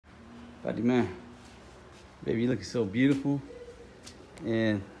Fatima, baby, you looking so beautiful.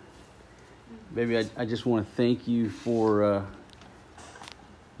 And baby, I just want to thank you for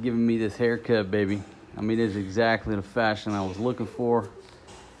giving me this haircut, baby. I mean, it's exactly the fashion I was looking for.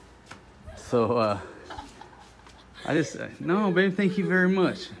 So, no, baby, thank you very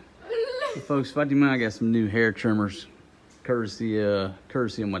much. Hey, folks, Fatima, I got some new hair trimmers, courtesy of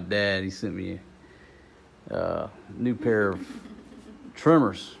my dad. He sent me a new pair of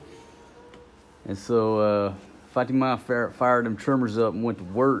trimmers. And so, Fatima fired them trimmers up and went to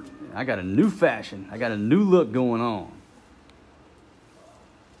work. I got a new fashion. I got a new look going on.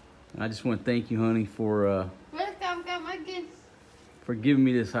 And I just want to thank you, honey, for giving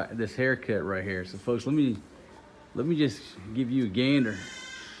me this haircut right here. So, folks, let me just give you a gander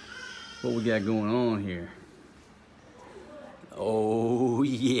what we got going on here. Oh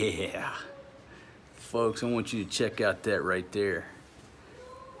yeah, folks, I want you to check out that right there.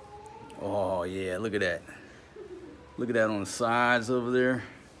 Oh yeah, look at that. Look at that on the sides over there.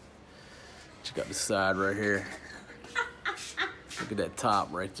 Check out the side right here. Look at that top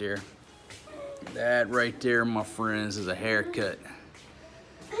right there. That right there, my friends, is a haircut.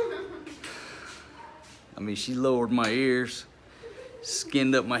 I mean, she lowered my ears,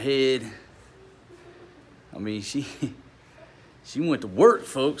 skinned up my head. I mean, she went to work,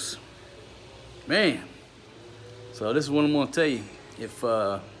 folks. Man. So this is what I'm gonna tell you.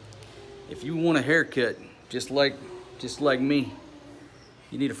 If you want a haircut, just like me,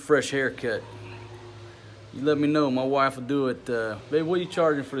 you need a fresh haircut. You let me know, my wife will do it. Babe, what are you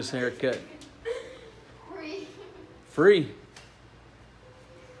charging for this haircut? Free. Free?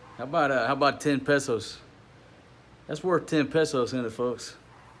 How about 10 pesos? That's worth 10 pesos, isn't it, folks?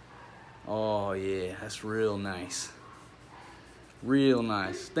 Oh yeah, that's real nice. Real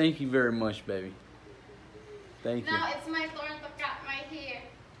nice. Thank you very much, baby. Thank you. Now it's my turn to cut my hair.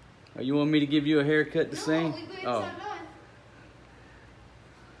 Oh, you want me to give you a haircut the same? No, we go in Oh. salon.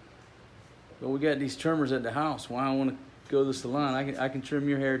 Well, we got these trimmers at the house. Why I want to go to the salon? I can trim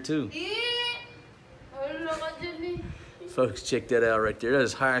your hair too. Folks, check that out right there. That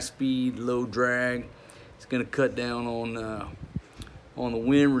is high speed, low drag. It's gonna cut down on the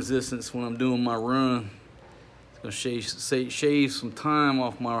wind resistance when I'm doing my run. It's gonna shave some time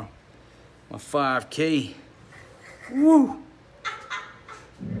off my 5K. Woo!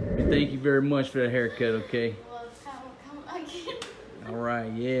 Thank you very much for that haircut, okay? Well, come again. All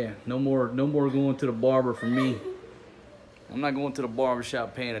right, yeah. No more going to the barber for me. I'm not going to the barber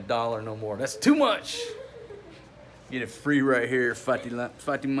shop paying $1 no more. That's too much. Get it free right here,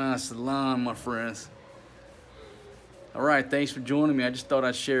 Fatima Salon, my friends. All right, thanks for joining me. I just thought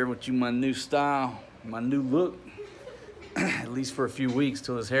I'd share with you my new style, my new look, at least for a few weeks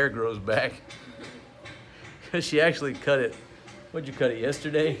till his hair grows back. Because she actually cut it. What'd you cut it,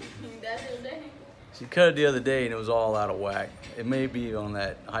 yesterday? Yesterday. She cut it the other day and it was all out of whack. It may be on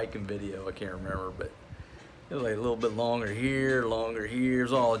that hiking video, I can't remember, but it was like a little bit longer here, it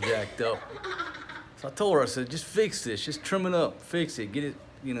was all jacked up. So I told her, I said, just fix this, just trim it up, fix it, get it,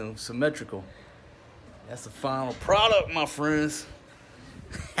 you know, symmetrical. That's the final product, my friends.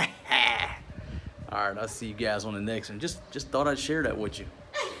 All right, I'll see you guys on the next one. Just thought I'd share that with you.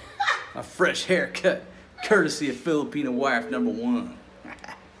 My fresh haircut, courtesy of Filipina wife #1.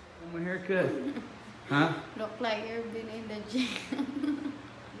 My haircut, huh? Look like you've been in the gym.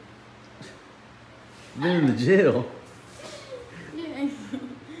 Been in the jail? Yes.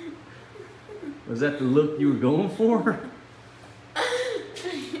 Was that the look you were going for?